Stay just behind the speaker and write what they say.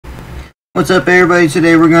What's up, everybody?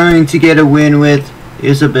 Today we're going to get a win with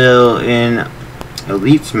Isabelle in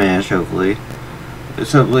Elite Smash, hopefully.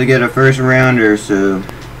 Let's hopefully get a first rounder, so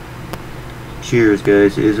cheers,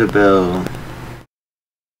 guys. Isabelle.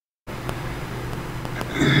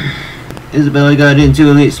 Isabelle got into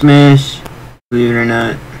Elite Smash, believe it or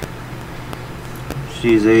not.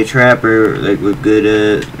 She's a trapper, like, with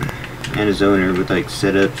good, and a zoner with, like,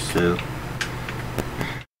 setups, so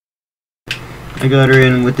I got her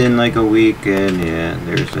in within like a week, and yeah,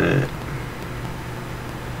 there's that.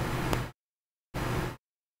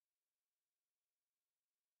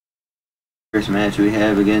 First match we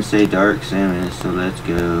have against a Dark Samus, so let's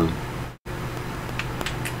go.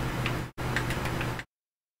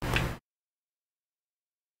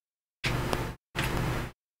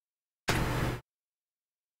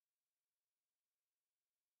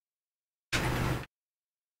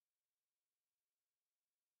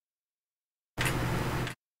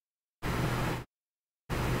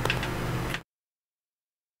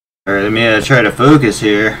 Alright, let me try to focus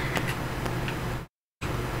here.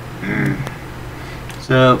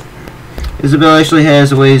 So, Isabelle actually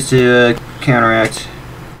has ways to counteract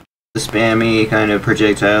the spammy kind of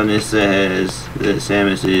projectileness that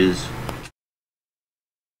Samus is.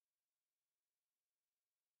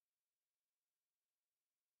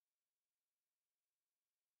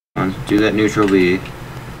 Do that neutral B.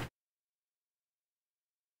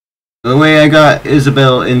 The way I got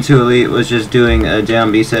Isabelle into Elite was just doing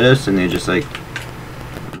down B setups, and they just like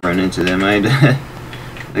run into them.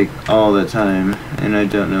 Like all the time, and I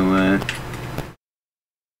don't know why.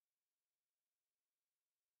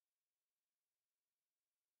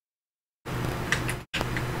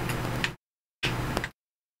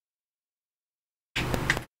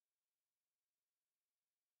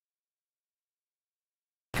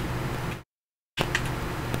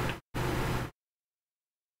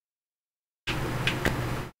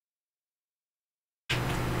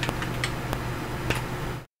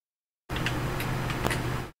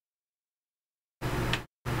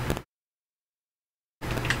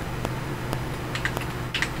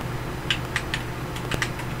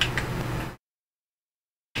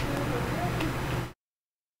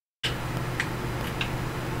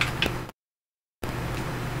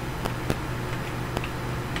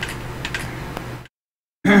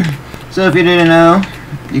 So if you didn't know,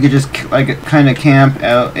 you could just like kind of camp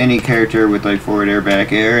out any character with like forward air,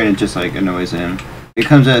 back air, and it just like annoys him. It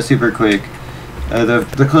comes out super quick.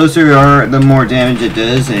 The closer you are, the more damage it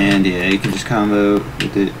does, and yeah, you can just combo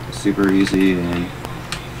with it super easy, and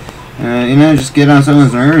you know, just get on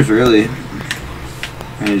someone's nerves really,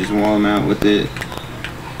 and just wall them out with it.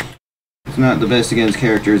 It's not the best against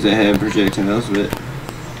characters that have projectiles, but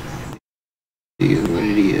it is what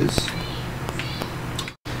it is.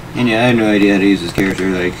 And yeah, I have no idea how to use this character.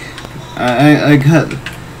 Like, I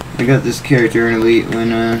got this character in Elite when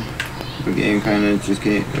the game kind of just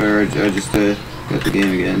came, or I just got the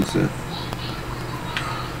game again. So,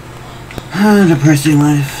 depressing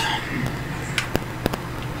life.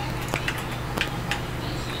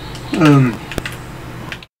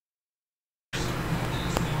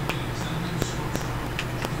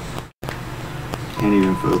 Can't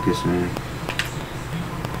even focus, man.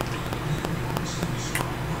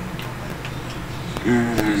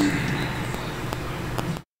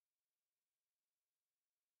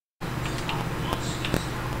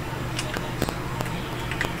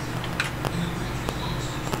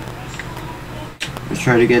 Let's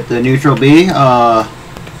try to get the neutral B. The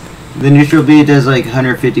neutral B does like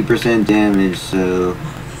 150% damage, so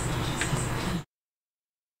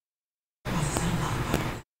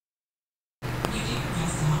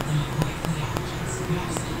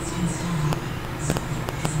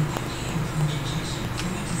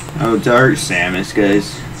oh, Dark Samus,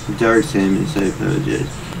 guys. Dark Samus, I apologize.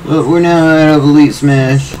 Well, we're now out of Elite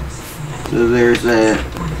Smash, so there's that.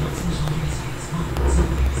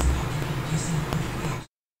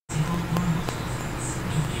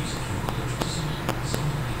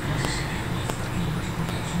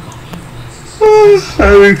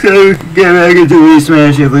 I'm excited to get back into Elite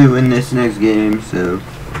Smash if we win this next game, so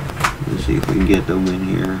let's see if we can get the win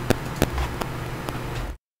here.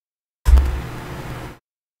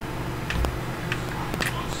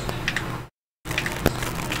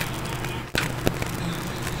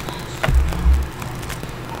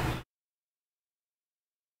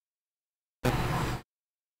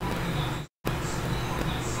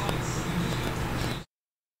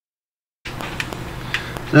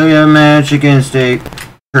 So we have a match against a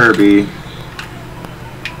Kirby.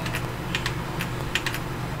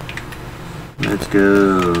 Let's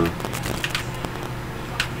go.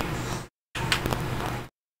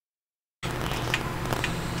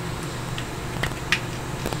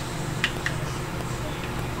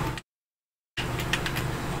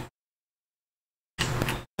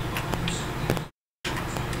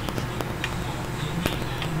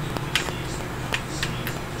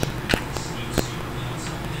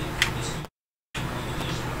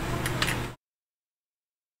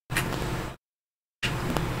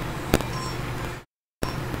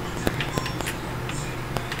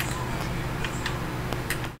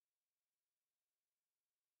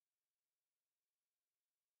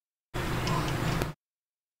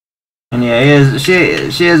 And yeah,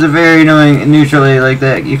 she has a very annoying neutral A like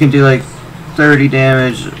that. You can do like 30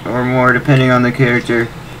 damage or more depending on the character.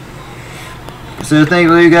 So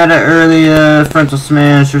thankfully we got an early frontal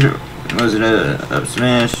smash, or was it a up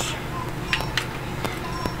smash?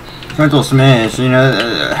 Frontal smash, you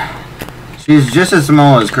know, she's just as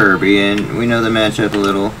small as Kirby, and we know the matchup a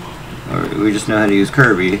little. Or we just know how to use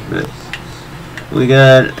Kirby, but we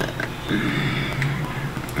got,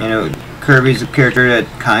 you know, Kirby's a character that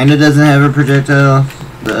kinda doesn't have a projectile.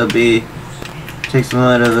 The up B takes a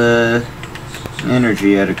lot of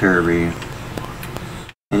energy out of Kirby.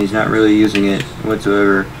 And he's not really using it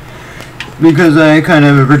whatsoever because I kind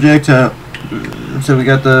of have a projectile. So we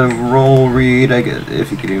got the roll read, I guess,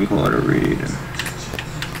 if you could even call it a read.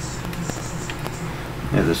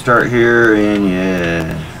 Yeah, the start here, and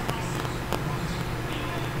yeah.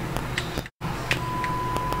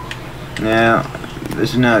 Now,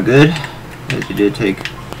 this is not good, as you did take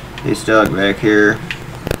a stock back here.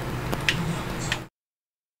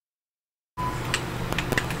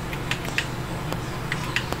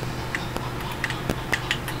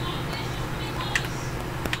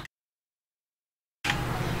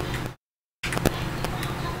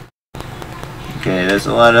 Okay, that's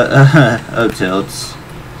a lot of up tilts.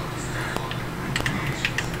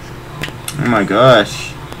 Oh my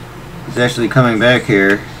gosh. He's actually coming back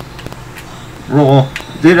here. Roll.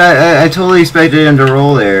 Dude, I totally expected him to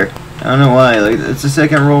roll there. I don't know why. Like, it's the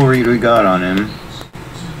second roll read we got on him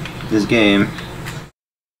this game.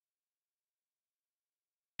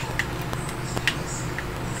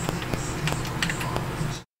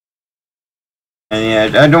 And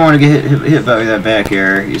yeah, I don't want to get hit by that back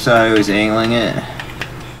air. You saw how he was angling it.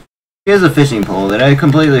 He has a fishing pole that I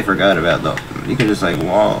completely forgot about, though. You can just like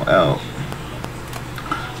wall out.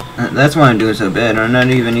 That's why I'm doing so bad. I'm not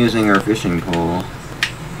even using our fishing pole.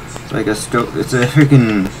 It's like it's a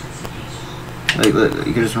freaking, like, look,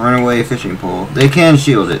 you can just run away fishing pole. They can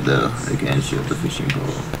shield it though. They can shield the fishing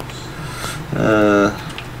pole.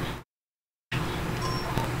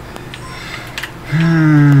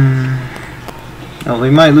 Oh,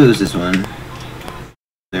 we might lose this one.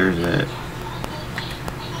 There's that.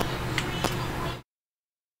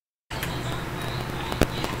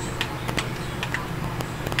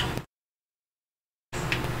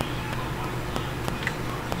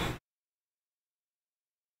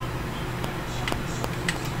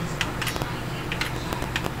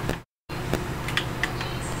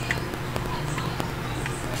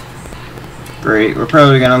 Great, we're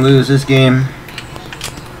probably gonna lose this game.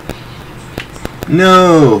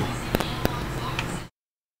 No!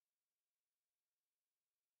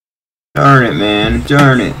 Darn it, man.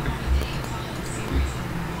 Darn it.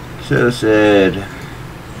 So sad.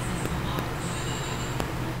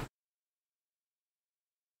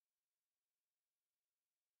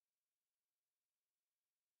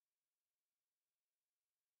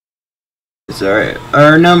 It's alright.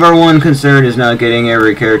 Our number one concern is not getting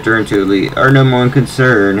every character into Elite. Our number one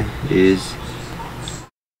concern is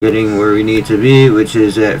getting where we need to be, which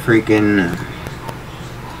is at freaking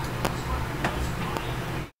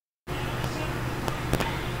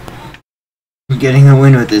getting a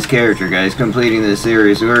win with this character, guys. Completing this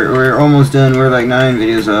series. We're almost done. We're like 9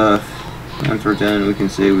 videos off. Once we're done, we can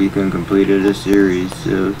say we can completed a series.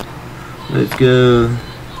 So let's go.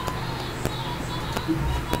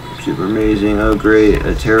 Super amazing. Oh great,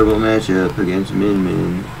 a terrible matchup against Min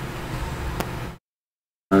Min.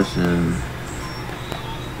 Awesome.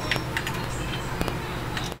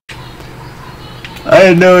 I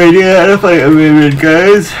had no idea how to fight a Min Min,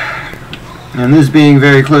 guys. And this being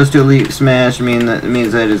very close to Elite Smash means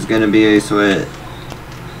that it's gonna be a sweat.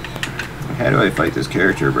 How do I fight this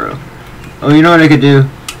character, bro? Oh, you know what I could do?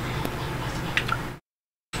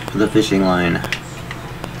 The fishing line.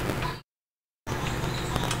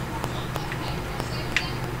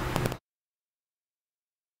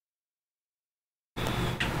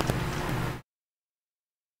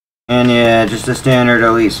 And yeah, just a standard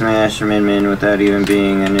Elite Smash from Min Min without even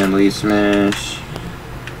being an Elite Smash.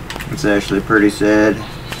 It's actually pretty sad.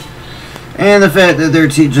 And the fact that they're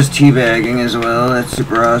just teabagging as well, that's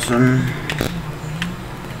super awesome.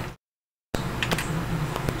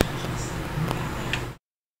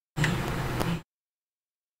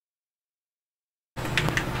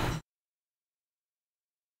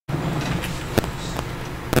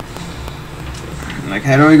 Like,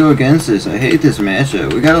 how do I go against this? I hate this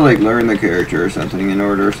matchup. We gotta, like, learn the character or something in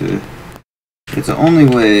order to... It's the only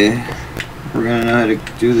way we're gonna know how to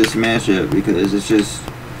do this matchup, because it's just...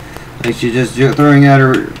 Like, she's just throwing out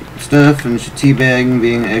her stuff and she's teabagging,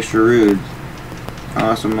 being extra rude.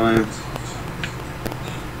 Awesome life.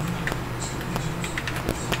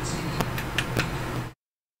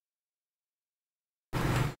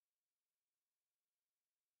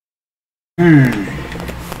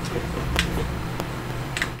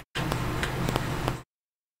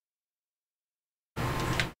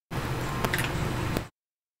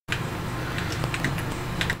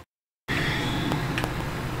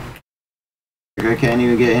 I can't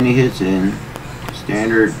even get any hits in.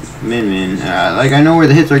 Standard min. Like, I know where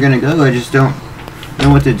the hits are gonna go, I just don't know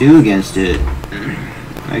what to do against it.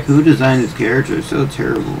 Like, who designed this character? It's so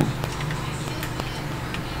terrible.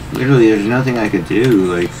 Literally, there's nothing I could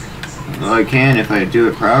do. Like, well, I can if I do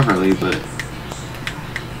it properly, but...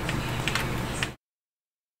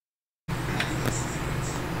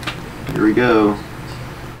 Here we go.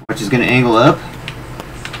 Watch is gonna angle up.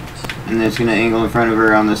 And then it's gonna angle in front of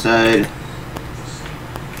her on the side.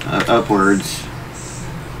 Upwards.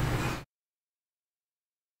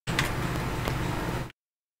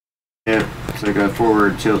 Yep, it's like a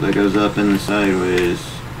forward tilt that goes up and sideways.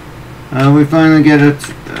 We finally get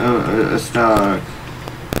a stock.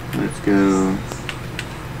 Let's go.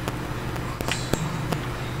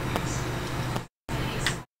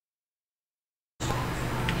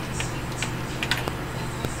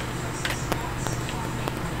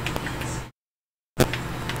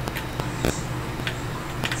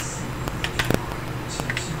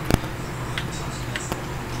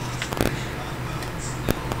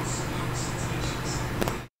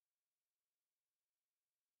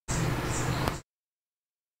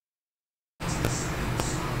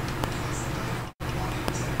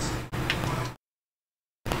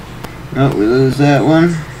 Oh, we lose that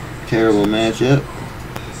one. Terrible matchup.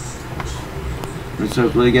 Let's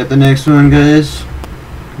hopefully get the next one, guys.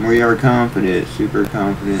 We are confident, super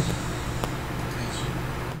confident.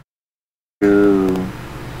 Go.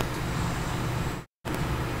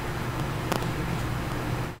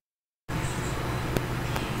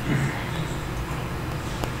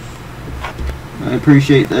 I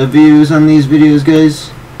appreciate the views on these videos,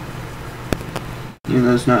 guys. Even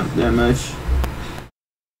though it's not that much.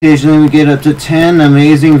 Occasionally we get up to 10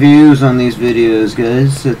 amazing views on these videos,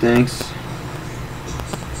 guys, so thanks.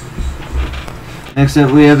 Next up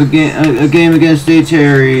we have a game against a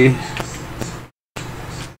Terry.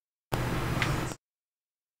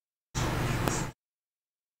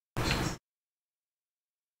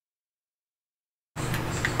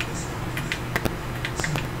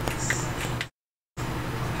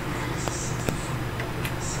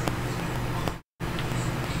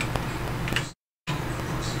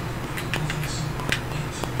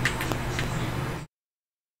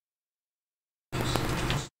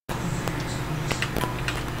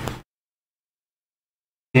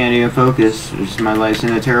 Can't even focus. Just my life's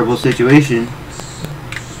in a terrible situation.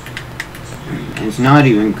 And it's not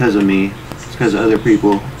even because of me. It's because of other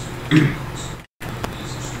people.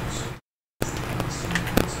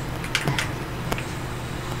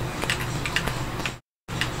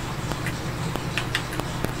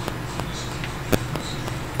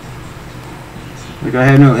 Like I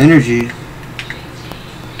have no energy.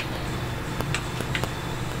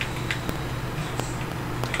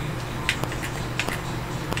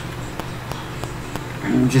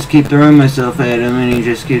 Just keep throwing myself at him and he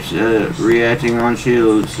just keeps reacting on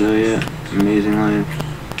shields, so yeah, amazing life.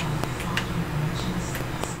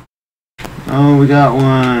 Oh, we got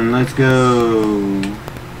one, let's go.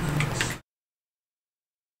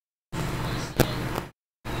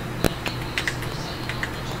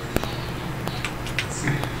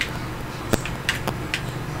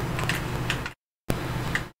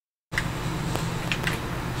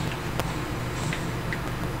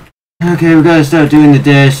 Okay, we gotta stop doing the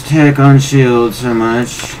dash tech on shield so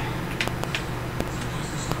much.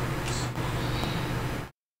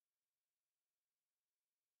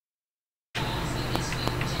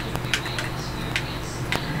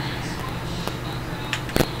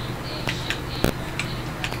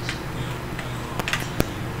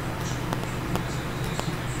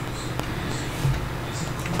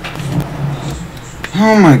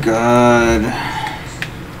 Oh my god.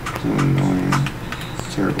 So annoying.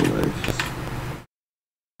 Terrible life.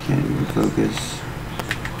 Can't even focus.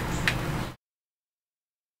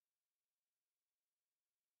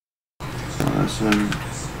 Awesome.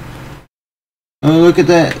 Oh, look at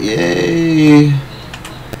that. Yay.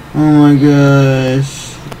 Oh my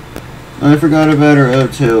gosh. I forgot about her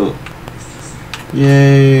up tilt.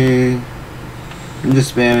 Yay. I'm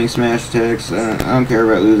just spamming smash attacks. I don't care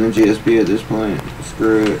about losing GSP at this point.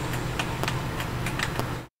 Screw it.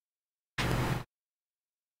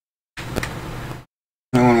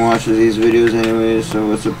 No one watches these videos anyways, so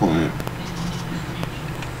what's the point?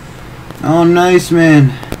 Oh, nice,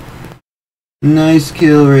 man. Nice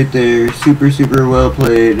kill right there. Super, super well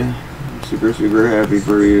played. Super, super happy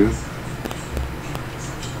for you.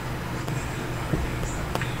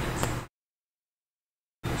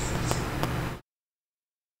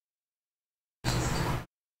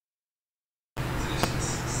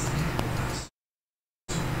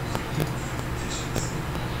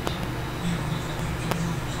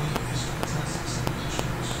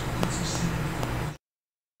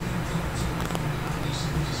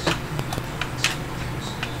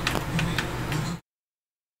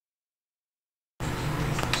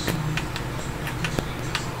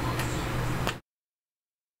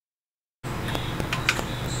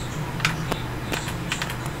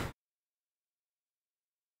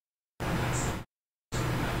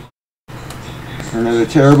 Another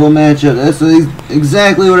terrible matchup. That's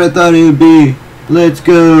exactly what I thought it would be. Let's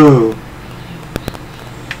go.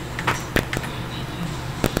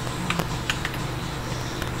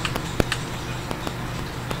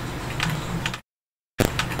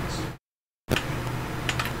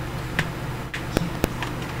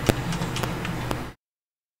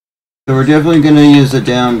 So we're definitely going to use the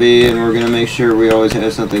down B, and we're going to make sure we always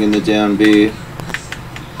have something in the down B.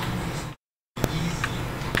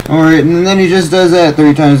 Alright, and then he just does that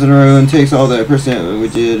 3 times in a row and takes all that percent that we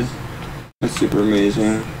did. That's super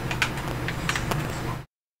amazing.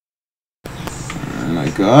 Oh my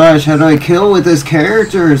gosh, how do I kill with this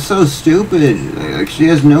character? It's so stupid. Like she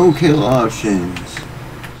has no kill options.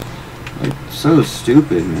 Like, so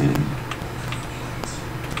stupid, man.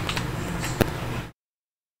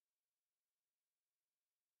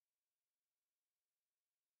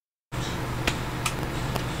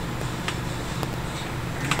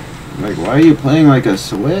 Like, why are you playing like a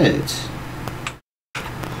sweat?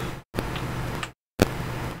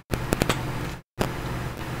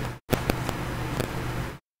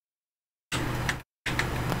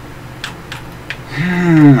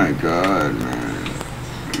 Oh my god, man.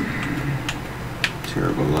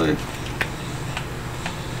 Terrible life.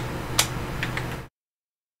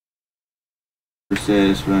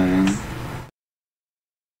 Satisfying.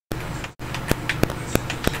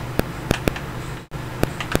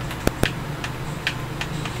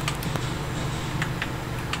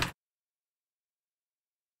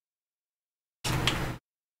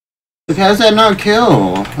 Like, how's that not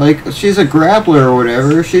kill? Like, she's a grappler or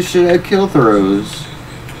whatever. She should have kill throws.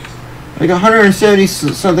 Like 170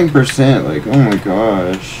 something percent. Like, oh my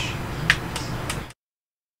gosh.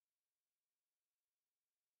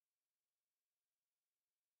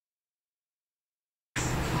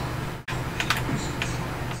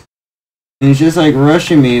 And he's just like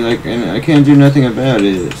rushing me, like, and I can't do nothing about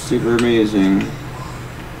it. It's super amazing.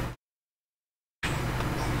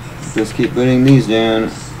 Just keep putting these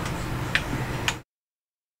down.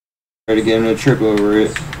 Try to get him to trip over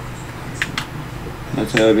it.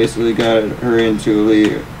 That's how I basically got her into a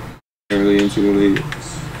lead. Early into a lead.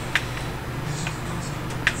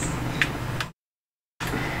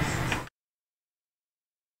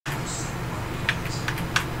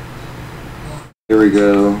 Here we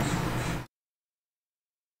go.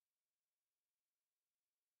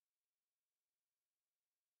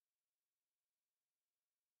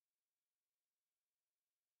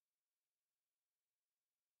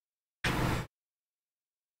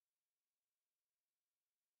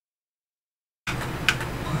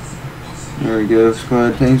 There we go,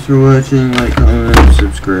 squad. Thanks for watching. Like, comment,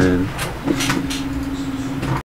 subscribe.